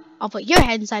don't? I'll put your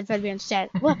head inside Fredbear instead.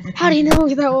 What? How do you know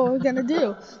that what we're gonna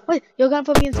do? What? You're gonna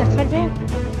put me inside Fredbear?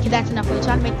 Okay, that's enough. We're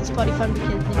trying to make this party fun because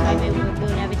the Fredbear will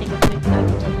ruin everything with the fun.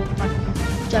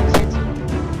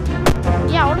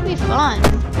 Yeah, it'll be fun.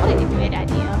 What a great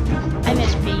idea. I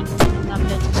miss being I'm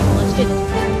good to school. Let's do this.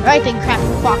 Alright then, crap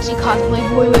Foxy cosplay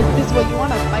boy. This is what you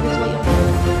want to fight. This is what you want.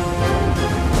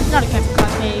 It's not a crap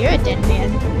cosplay. You're a dead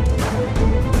man.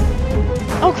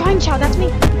 Oh, crying child. That's me.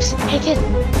 Psst, hey kid.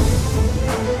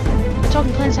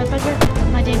 Talking plans inside Fredbear.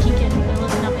 My dad can't get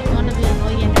listen up. If you want to be a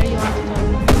lawyer, there you are to talk.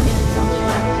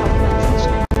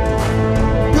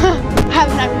 Have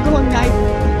an going night.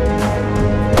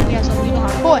 Yeah, so you know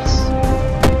how voice.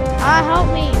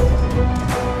 Help me.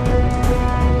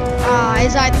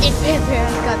 His eyes in Fredbear.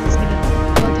 God, this kid.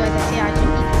 Don't do it. I should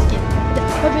eat this kid.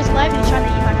 Fredbear's alive and he's trying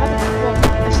to eat my brother. Well,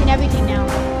 I've seen everything now.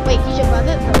 Wait, he's your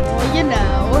brother? The more you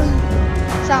know.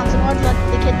 Sounds in order to let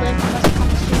the kid live, he must come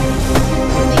to street.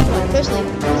 Firstly,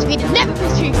 his feet is never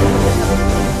been street.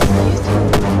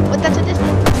 But that's a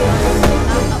distance.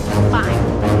 Fine.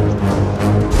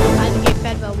 As you get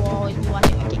fed, but we'll always be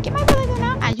watching. Okay, get my brother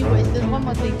now. As you wish. There's one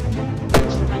more thing.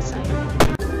 For my side.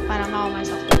 But I'm all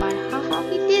myself to buy. Haha,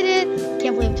 we did it.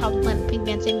 Can't believe Top Planet Pink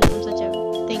Man saved me from such a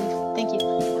thing. Thank you.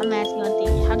 I'm gonna ask you one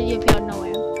thing. How did you appear out of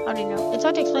nowhere? How already know. It's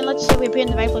hard to explain. Let's just say we appear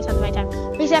in the right place at the right time.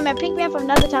 For example, I'm a pink man from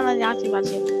another timeline that actually about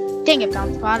you. Dang it,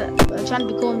 Bounce Squad. Trying to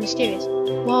be cool and mysterious.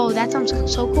 Whoa, that sounds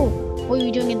so cool. What were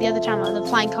you doing in the other timeline? The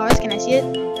flying cars? Can I see it?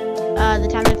 The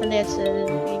timeline from there, it's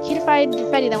cutified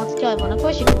Freddy that wants to kill everyone. Of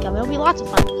course you can come. It'll be lots of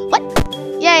fun. What?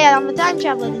 Yeah, I'm a time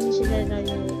traveler. Then you should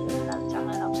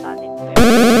timeline I'm starting.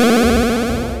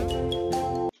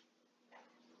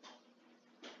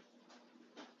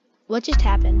 What just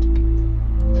happened?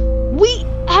 We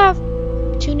have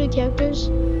 2 new characters.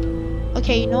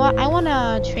 Okay, you know what? I want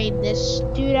to trade this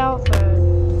dude out for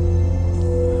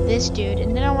this dude.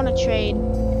 And then I want to trade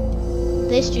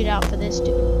this dude out for this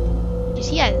dude. You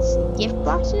see, he has gift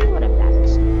boxes? Whatever that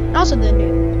is. And also the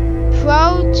new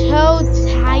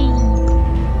prototype.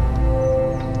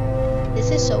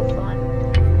 This is so fun.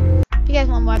 If you guys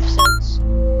want more episodes,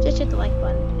 just hit the like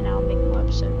button and I'll make more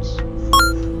episodes.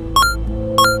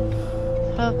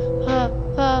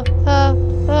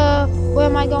 Where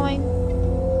am I going?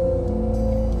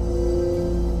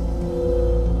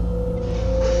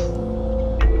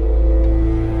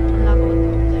 I'm not going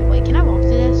over there. Wait, can I walk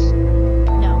through this?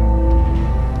 No.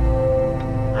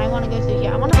 I want to go through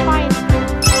here. I want to find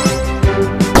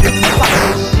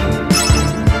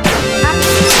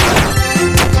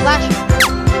Slasher.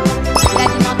 That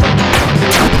did not work.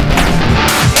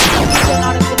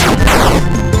 Not a good thing.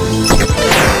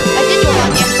 I did do a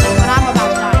lot yesterday, but I'm about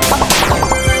to die.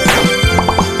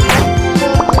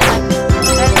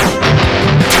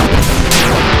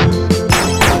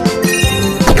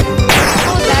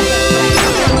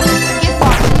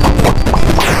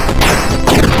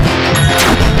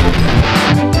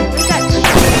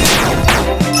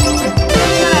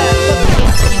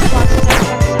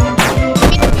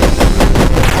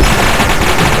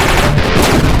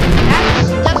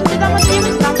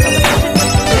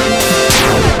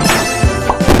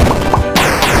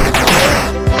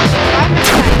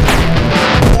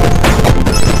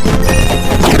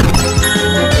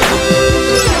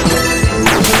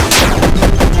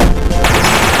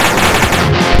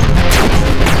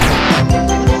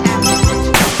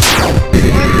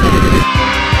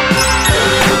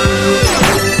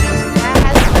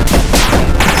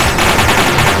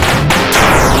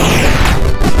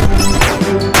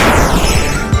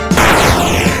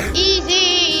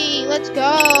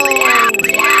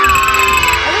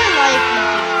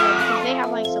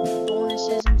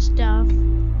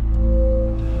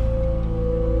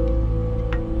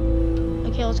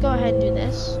 Let's go ahead and do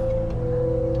this.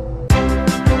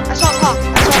 I saw a clock.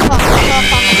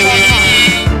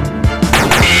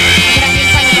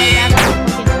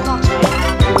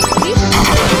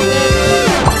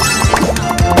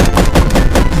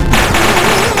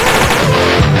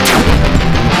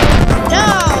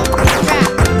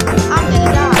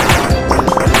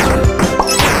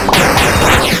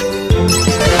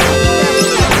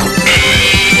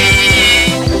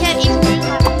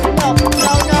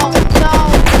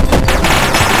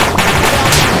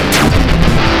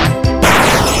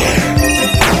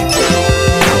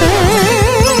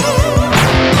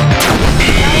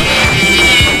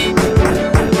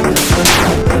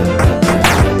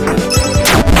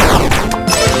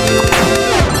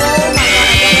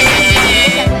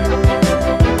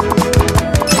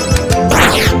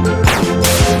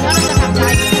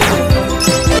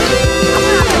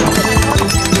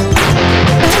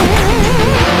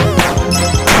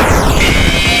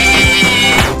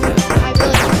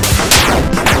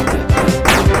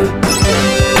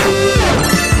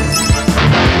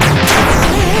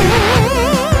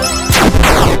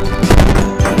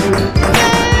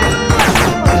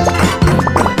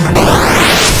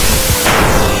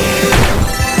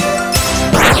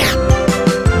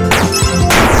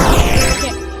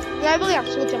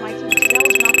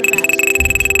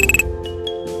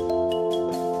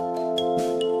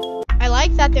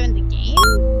 That they're in the game,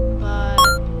 but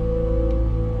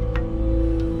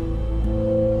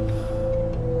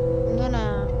I'm gonna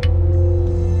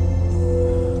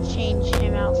change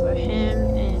him out for him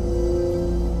and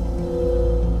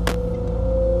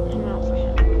him out for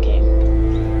him. Okay.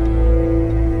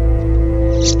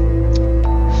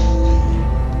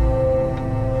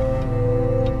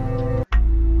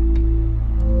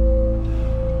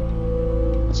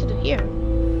 What should I do here?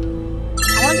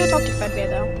 I want to go talk to Fredbear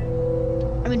though.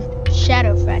 I mean,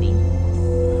 Shadow Freddy.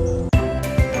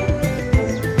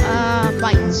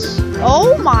 Bites.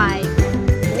 Oh my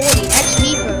lordy, that's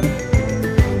deeper.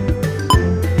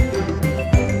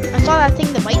 I saw that thing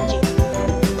that bite you.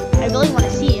 I really want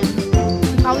to see him.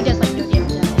 Probably does like no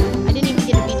damage at all. I didn't even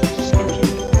get a beat description.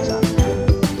 So.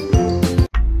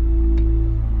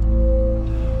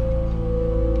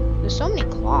 There's so many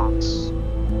clocks.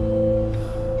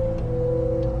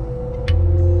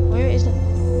 Where is the...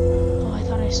 Oh, I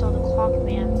thought I saw the clock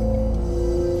man.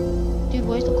 Dude,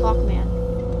 where's the clock man?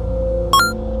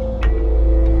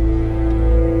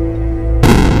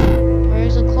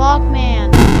 Where's the clock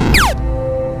man?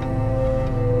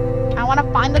 I want to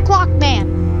find the clock man.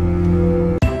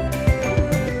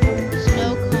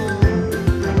 Snow cone.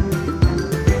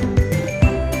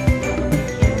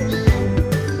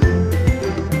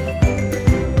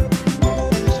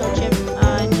 So Chip,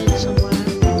 I did somewhere.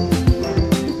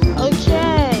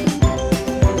 Okay.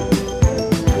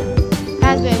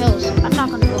 Asbury Hills. I'm not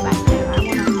gonna go back there. I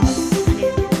need to do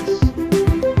this.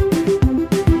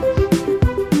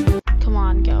 Come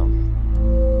on, go.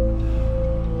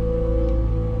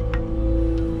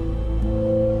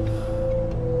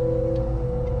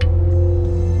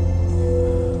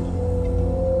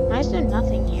 Why is there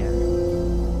nothing here?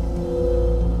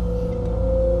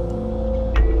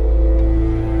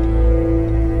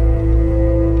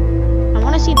 I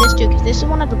want to see this dude because this is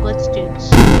one of the Blitz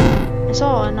dudes. I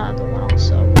saw another one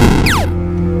also.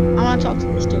 I want to talk to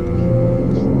this dude.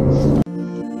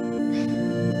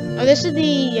 Oh, this is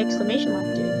the exclamation mark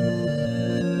dude.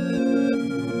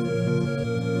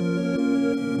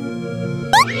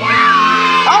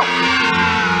 Oh!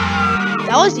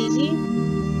 That was easy.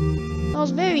 That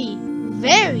was very,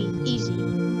 very easy.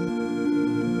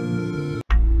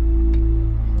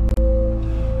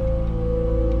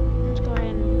 Let's go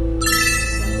ahead and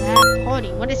that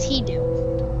party. What does he do?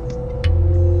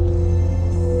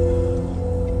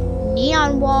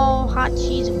 Neon wall, hot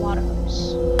cheese, and water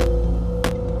hose.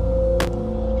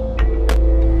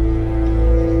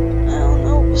 I don't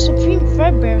know. Supreme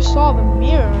Fredbear saw the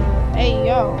mirror. Hey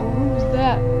yo, who's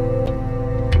that?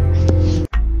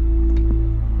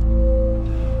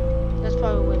 That's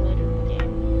probably way later in the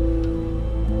game.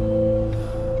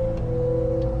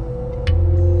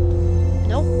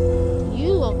 Nope.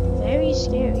 You look very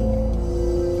scary.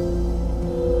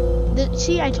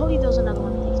 See, I told you there was another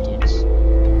one of these dudes.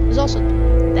 There's also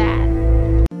that.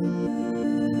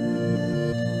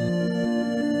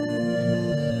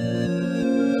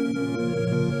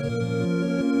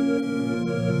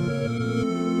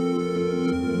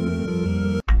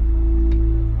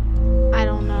 I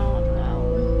don't know.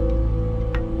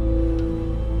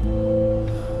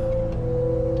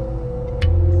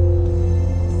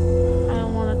 I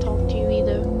don't want to talk to you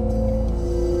either.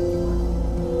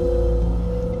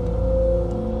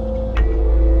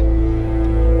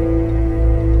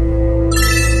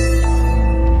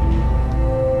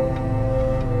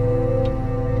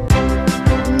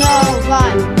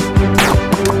 Run.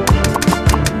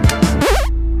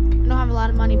 I don't have a lot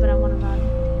of money, but I want to run.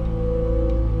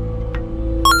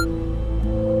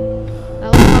 That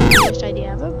was probably the worst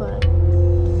idea ever, but...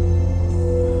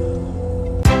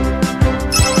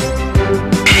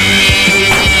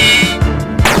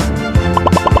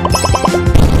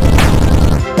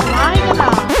 I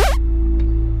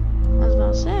was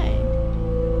about to say.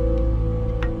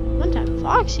 One time,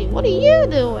 Foxy, what are you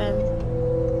doing?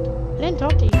 I didn't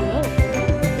talk to you earlier.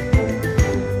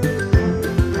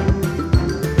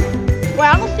 Well,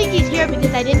 I don't think he's here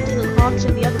because I didn't do the clocks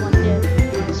or the other one did.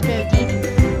 Spare Didi.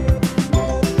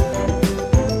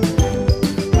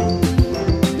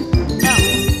 No,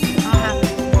 I don't have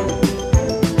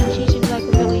it. She seems like a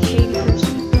really shady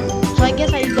person. So I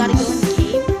guess I gotta go in the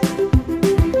cave.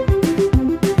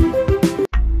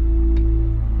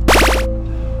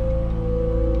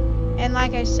 And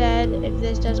like I said, if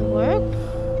this doesn't work,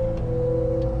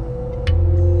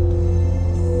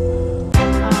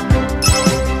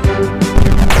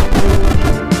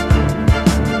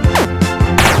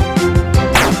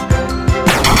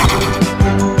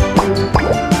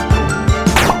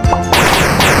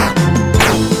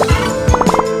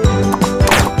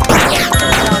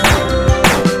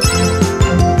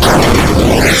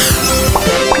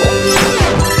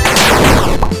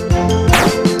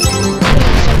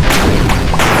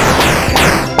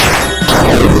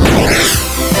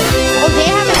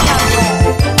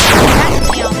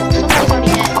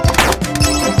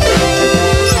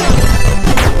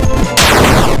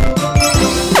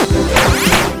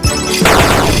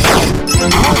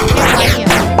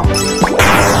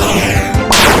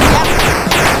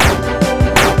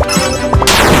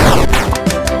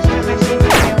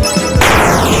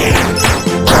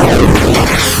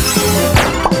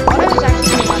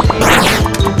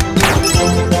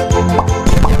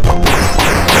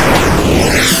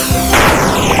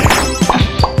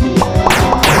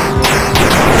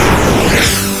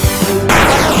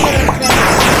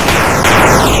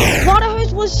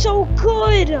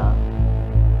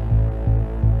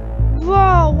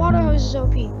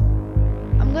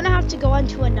 I'm gonna have to go on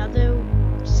to another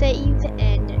save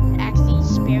and actually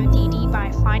spare DD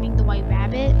by finding the white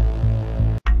rabbit.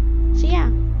 So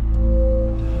yeah.